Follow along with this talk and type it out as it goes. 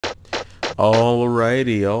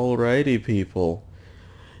Alrighty, people.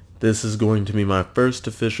 This is going to be my first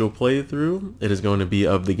official playthrough. It is going to be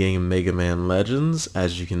of the game Megaman Legends.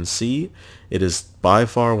 As you can see, it is by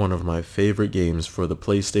far one of my favorite games for the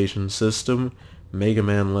PlayStation system.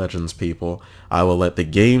 Megaman Legends, people. I will let the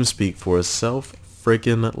game speak for itself.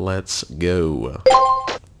 Frickin' let's go.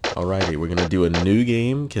 Alrighty, we're gonna do a new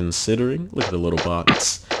game considering, look at the little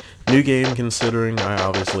bots. New game considering I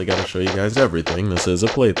obviously gotta show you guys everything. This is a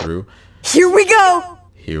playthrough. Here we go!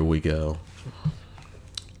 Here we go.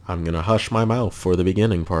 I'm gonna hush my mouth for the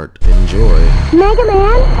beginning part. Enjoy.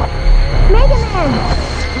 Megaman? Megaman!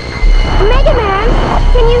 Megaman!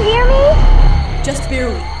 Can you hear me? Just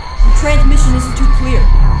barely. The transmission isn't too clear.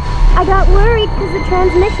 I got worried because the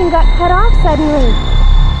transmission got cut off suddenly.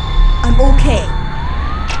 I'm okay.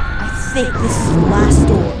 I think this is the last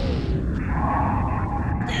door.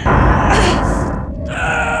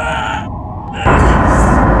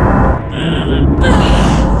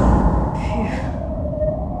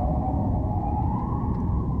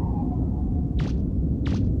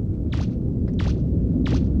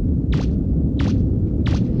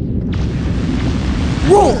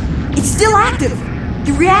 Whoa! It's still active!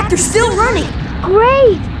 The reactor's still running!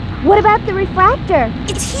 Great! What about the refractor?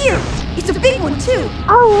 It's here! It's a big one, too!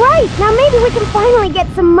 Alright, now maybe we can finally get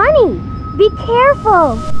some money! Be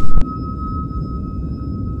careful!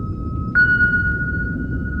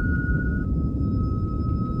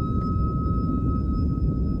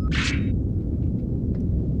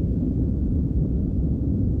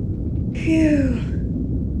 Phew.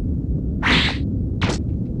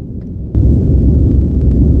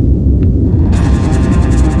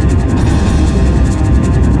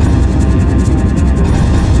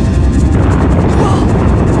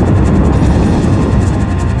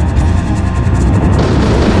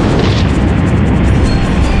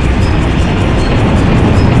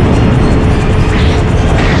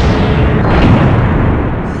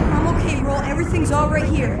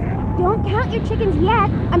 Don't count your chickens yet.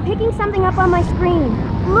 I'm picking something up on my screen.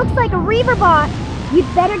 Looks like a Reaver bot. You'd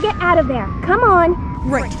better get out of there. Come on.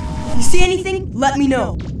 Right. If you see anything, let me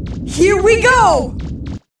know. Here we go!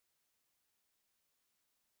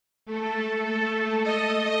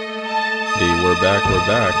 We're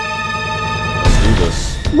back. Let's do this.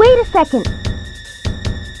 Wait a second.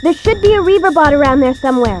 There should be a Reaver bot around there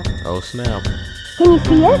somewhere. Oh snap. Can you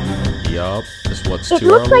see it? Yup. It's what's It to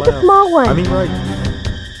looks our like left. a small one. I mean, right.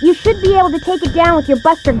 You should be able to take it down with your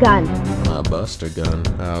buster gun. My buster gun.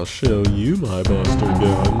 I'll show you my buster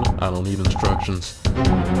gun. I don't need instructions. I'm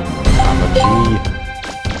a G.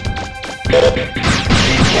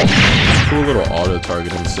 Cool little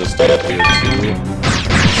auto-targeting system here too.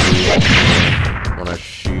 When I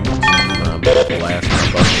shoot, blast my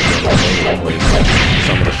buster gun all over the place.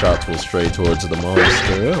 Some of the shots will stray towards the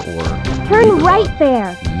monster, or... Turn right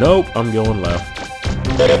there. Nope, I'm going left.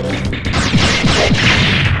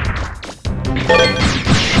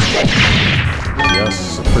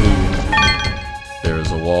 Yes, a pretty...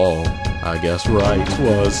 There's a wall. I guess right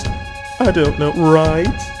was... I don't know,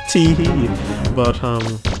 right? Tee-hee. But,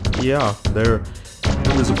 yeah,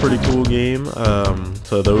 it is a pretty cool game.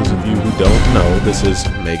 To those of you who don't know, this is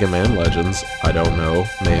Megaman Legends. I don't know,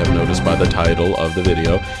 may have noticed by the title of the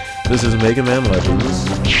video. This is Megaman Legends.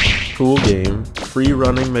 Cool game.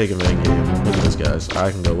 Free-running Mega Man game. Look at this, guys.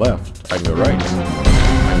 I can go left. I can go right.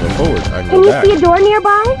 I can go forward. I can go back. Can you see a door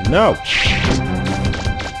nearby? No.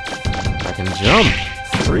 I can jump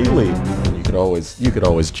freely. And you could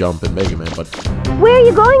always jump in Mega Man, but... Where are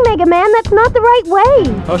you going, Mega Man? That's not the right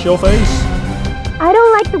way. Hush your face. I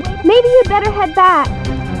don't like the way. Maybe you'd better head back.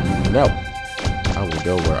 No. I will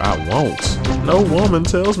go where I want. No woman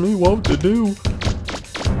tells me what to do.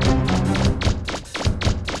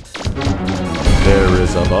 There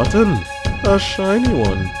is a button. A shiny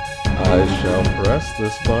one. I shall press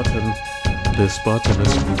this button. This button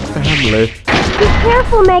is family. Be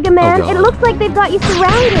careful, Mega Man. Oh, it looks like they've got you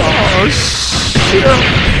surrounded. Oh, shit.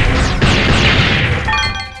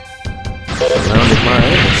 Surrounded my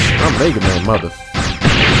ass. I'm Mega Man, mother.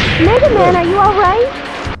 Mega Man, are you alright?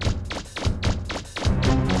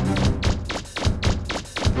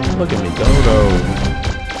 Look at me go, though.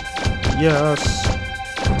 Yes.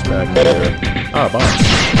 What's back there? Ah, bots.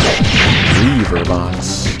 Reaver bots.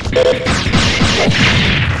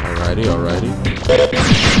 Alrighty.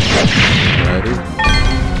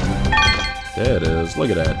 There it is. Look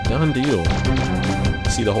at that. Done deal.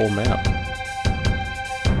 See the whole map.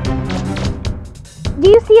 Do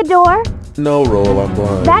you see a door? No, Roll, I'm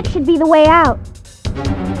blind. That should be the way out.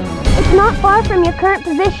 It's not far from your current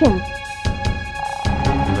position.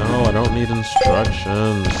 No, I don't need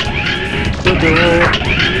instructions. The door.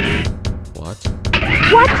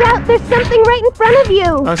 There's something right in front of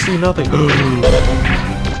you! I see nothing.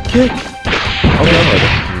 Kick! Oh god.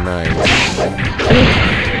 Nice.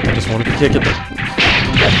 I just wanted to kick it.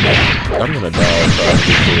 I'm gonna die.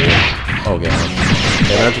 Oh god.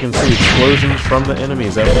 And as you can see, explosions from the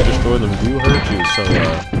enemies after you destroy them do hurt you, so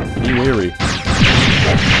be wary.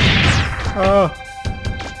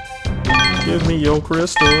 Give me your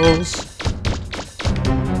crystals.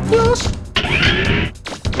 Yes.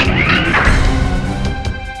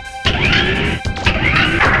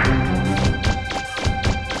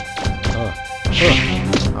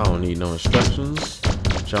 I don't need no instructions.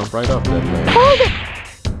 Jump right up that way. Hold it!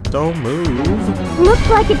 Don't move. Looks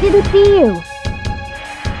like it didn't see you.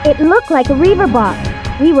 It looked like a Reaver bot.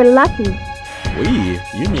 We were lucky. We?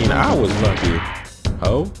 You mean I was lucky?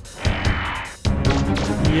 Oh?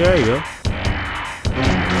 Yeah.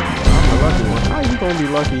 I'm the lucky one. How you gonna be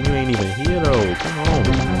lucky? You ain't even here though. Come on.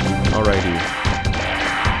 Alrighty.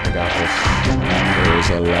 I got this. There's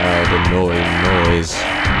a loud, annoying noise.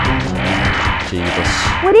 Jesus.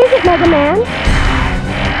 What is it, Mega Man?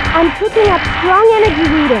 I'm picking up strong energy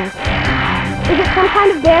readings. Is it some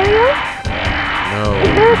kind of barrier? No.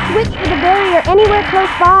 Is there a switch for the barrier anywhere close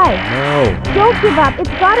by? No. Don't give up.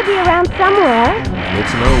 It's gotta be around somewhere.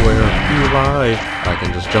 It's nowhere. You lie. I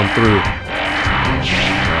can just jump through.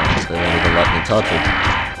 They won't even let me touch it.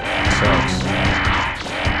 Sucks.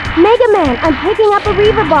 Mega Man, I'm picking up a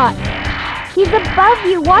Reaver bot. He's above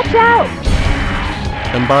you. Watch out.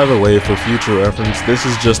 And by the way, for future reference, this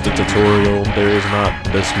is just a tutorial. There is not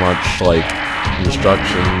this much, like,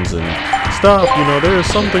 instructions and stuff. You know, there is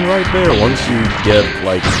something right there. Once you get,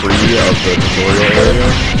 like, free of the tutorial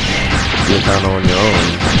area, you're kind of on your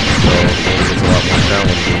own. So, it's a lot more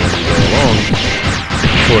challenging as you go along.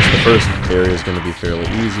 Of course, the first area is going to be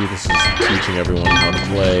fairly easy. This is teaching everyone how to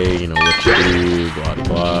play, you know, what to do, blah,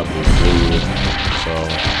 blah, blah, blah. So,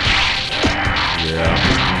 yeah.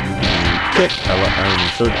 Kick. I know I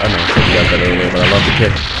showed you guys that earlier, but I love the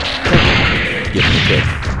kick. Give me the kick.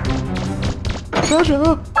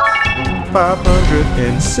 Treasure!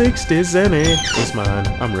 560 zenny. It's mine.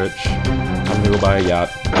 I'm rich. I'm gonna go buy a yacht.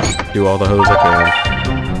 Do all the hoes I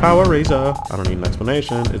can. Power Razor. I don't need an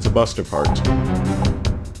explanation. It's a buster part.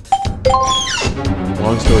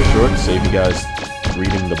 Long story short, to save you guys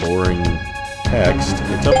reading the boring text,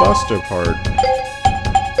 it's a buster part.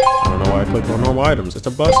 I don't know why I clicked on normal items. It's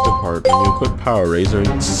a buster part. When you equip Power Razor,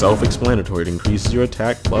 it's self-explanatory. It increases your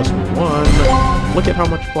attack +1. Look at how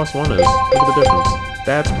much +1 is. Look at the difference.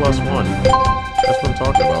 That's +1. That's what I'm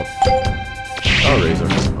talking about. Power Razor.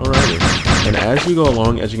 Alrighty. And as you go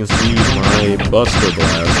along, as you can see, my Buster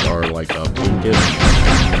Blasts are like a pinkish.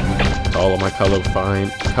 All of my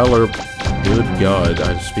color, good God,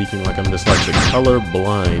 I'm speaking like I'm dyslexic. Color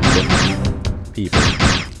blind people.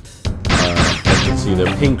 As you can see,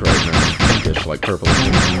 they're pink right now. Pinkish, like purple.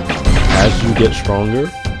 As you get stronger,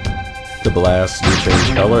 the blasts do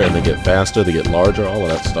change color, and they get faster, they get larger, all of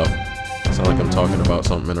that stuff. It's not like I'm talking about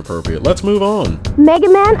something inappropriate. Let's move on. Mega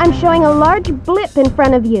Man, I'm showing a large blip in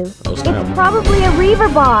front of you. Oh, snap. It's probably a Reaver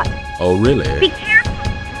bot. Oh, really? Be careful.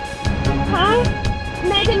 Huh?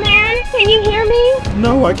 Mega Man, can you hear me?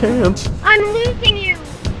 No, I can't. I'm losing you.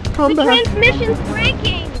 Come The back. transmission's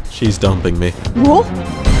breaking. She's dumping me. Roll?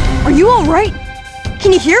 Are you alright?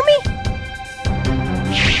 Can you hear me?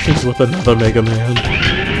 She's with another Mega Man.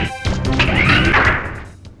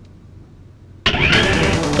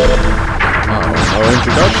 No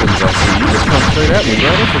introductions, I see. You just come straight at me,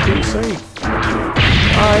 brother, for Pete's sake.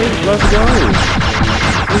 Alright, let's go.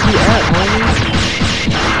 Where you at, homie?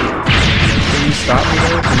 Can you stop me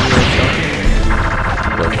there? Can you stop me?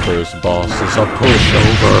 The first boss is a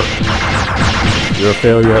pushover. You're a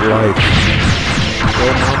failure at life.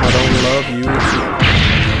 Your mama don't love you.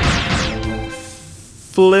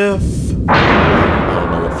 Fliff. I don't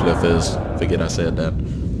know what fliff is. Forget I said that.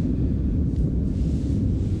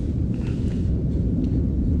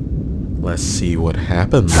 Let's see what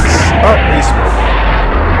happens. Oh, he smoked.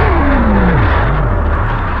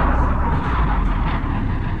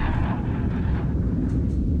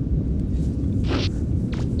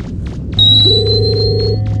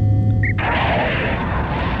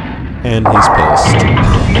 And he's pissed.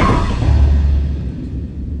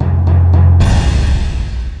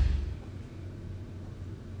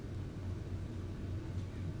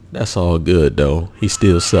 That's all good, though. He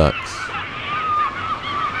still sucks.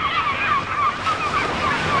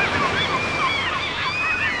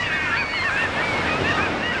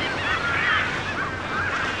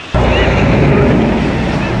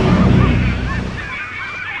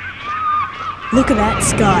 Look at that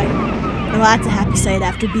sky. Well, that's a happy sight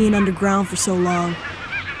after being underground for so long.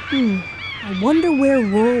 I wonder where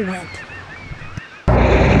Roll went.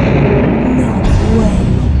 No way.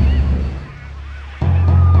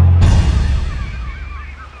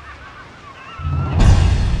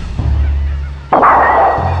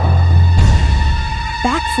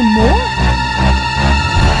 Back for more?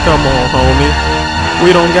 Come on, homie. We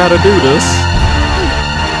don't gotta do this.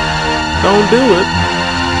 Don't do it.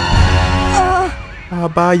 I'll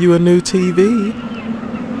buy you a new TV.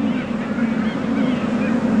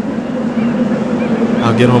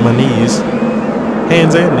 I'll get on my knees.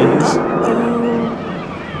 Hands and knees.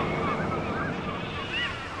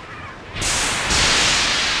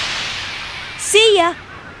 See ya!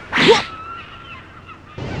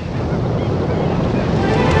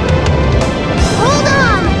 Hold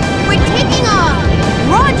on! We're taking off!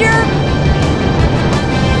 Roger!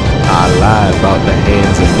 I lied about the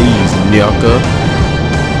hands and knees, knucker.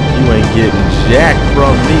 You ain't getting jack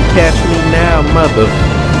from me. Catch me now,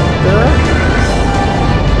 motherfucker.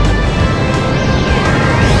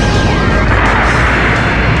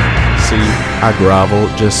 See, I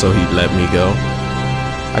groveled just so he'd let me go.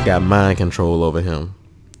 I got mind control over him.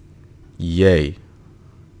 Yay.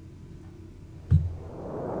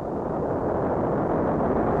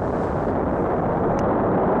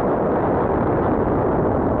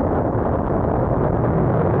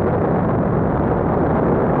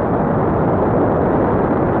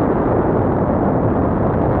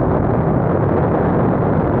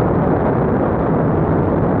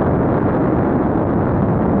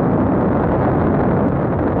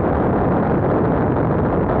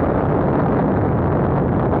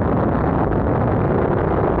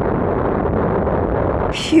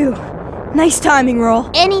 Phew. Nice timing, Roll.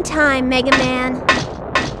 Anytime, Mega Man.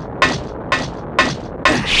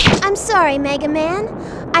 I'm sorry, Mega Man.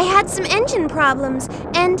 I had some engine problems,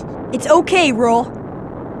 and... It's okay, Roll.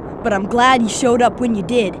 But I'm glad you showed up when you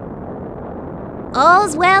did.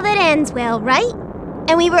 all's well that ends well, right?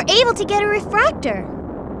 And we were able to get a refractor.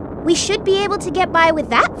 We should be able to get by with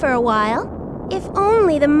that for a while. If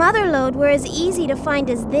only the mother lode were as easy to find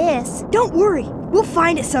as this. Don't worry. We'll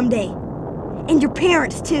find it someday. And your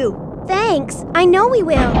parents, too. Thanks. I know we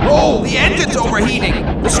will. Oh, the engine's overheating!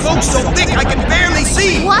 The smoke's so thick I can barely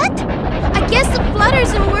see! What? I guess the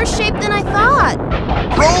flutter's in worse shape than I thought.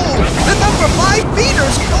 Roll! The number 5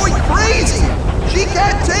 feeder's going crazy! She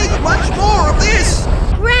can't take much more of this!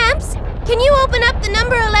 Gramps, can you open up the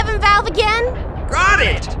number 11 valve again? Got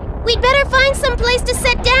it! We'd better find some place to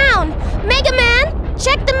set down. Mega Man,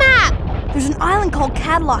 check the map. There's an island called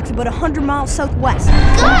Cadilloc's about 100 miles southwest.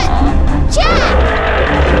 Good! Check!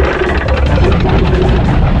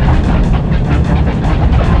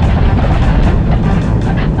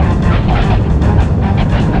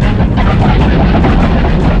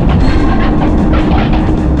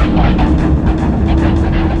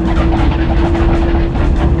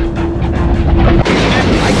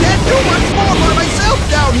 I can't do much more by myself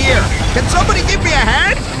down here! Can somebody give me a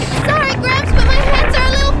hand? Sorry, Gramps, but my hands are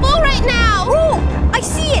a little full right now. Roll! I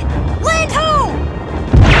see it! Land ho!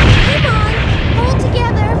 Come on, hold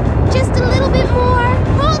together. Just a little bit more.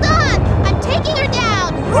 Hold on! I'm taking her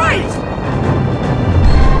down. Right!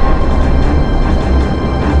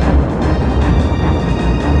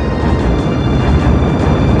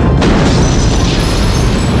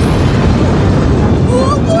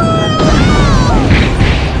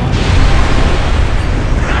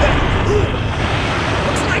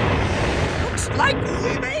 Looks like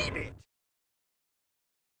we made it!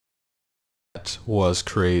 That was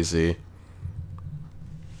crazy.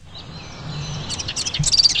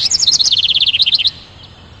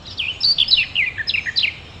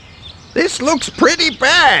 This looks pretty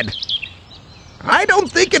bad. I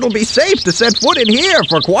don't think it'll be safe to set foot in here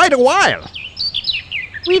for quite a while.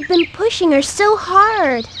 We've been pushing her so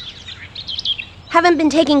hard. Haven't been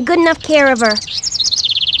taking good enough care of her.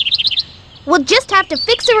 We'll just have to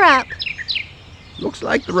fix her up. Looks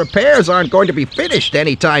like the repairs aren't going to be finished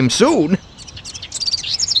anytime soon.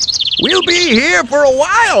 We'll be here for a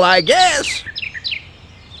while, I guess.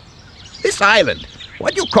 This island,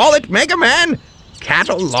 what do you call it, Mega Man?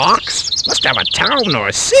 Cattle Locks? Must have a town or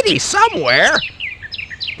a city somewhere.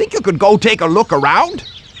 Think you could go take a look around?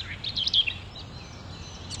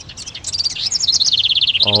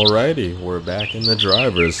 Alrighty, we're back in the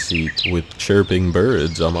driver's seat with chirping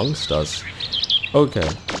birds amongst us. Okay,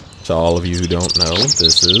 to all of you who don't know,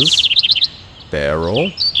 this is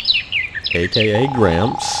Barrel, aka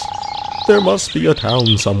Gramps. There must be a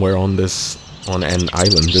town somewhere on an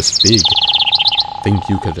island this big. Think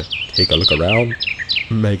you could take a look around?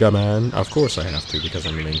 Mega Man? Of course I have to, because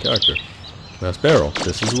I'm the main character. That's Barrel.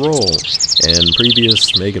 This is Roll. And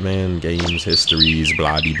previous Mega Man games histories,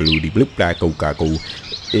 bloody bloody bloop black okaku.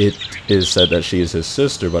 It is said that she is his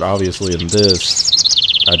sister, but obviously in this,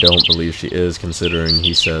 I don't believe she is, considering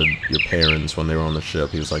he said your parents when they were on the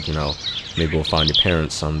ship. He was like, you know, maybe we'll find your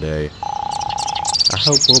parents someday. I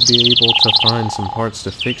hope we'll be able to find some parts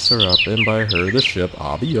to fix her up, and by her, the ship,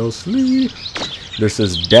 obviously. This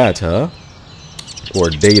is Data,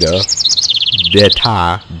 or Data,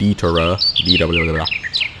 Data, Data,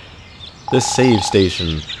 this save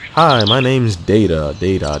station. Hi, my name's Data,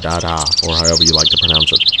 Data, or however you like to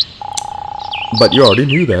pronounce it. But you already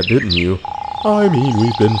knew that, didn't you? I mean,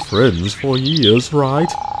 we've been friends for years, right?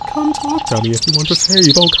 Come talk to me if you want to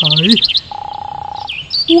save, okay?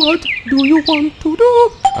 What do you want to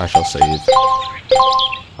do? I shall save.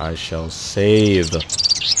 I shall save.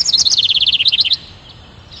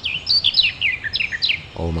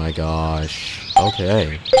 Oh my gosh.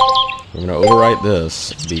 Okay. I'm gonna overwrite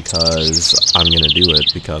this because I'm gonna do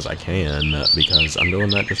it because I can, because I'm doing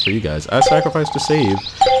that just for you guys. I sacrificed to save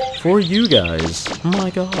for you guys. My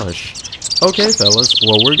gosh. Okay, fellas.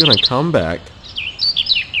 Well, we're gonna come back.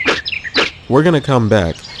 We're gonna come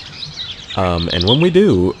back. And when we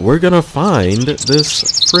do, we're gonna find this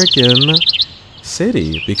frickin'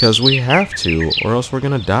 city, because we have to, or else we're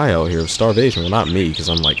gonna die out here of starvation. Well, not me, because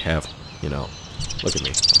I'm like half, you know, look at me,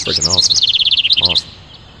 I'm freaking awesome. I'm awesome.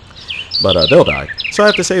 But, they'll die, so I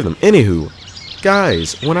have to save them. Anywho,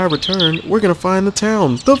 guys, when I return, we're gonna find the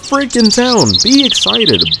town, the freaking town. Be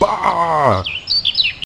excited. Bah!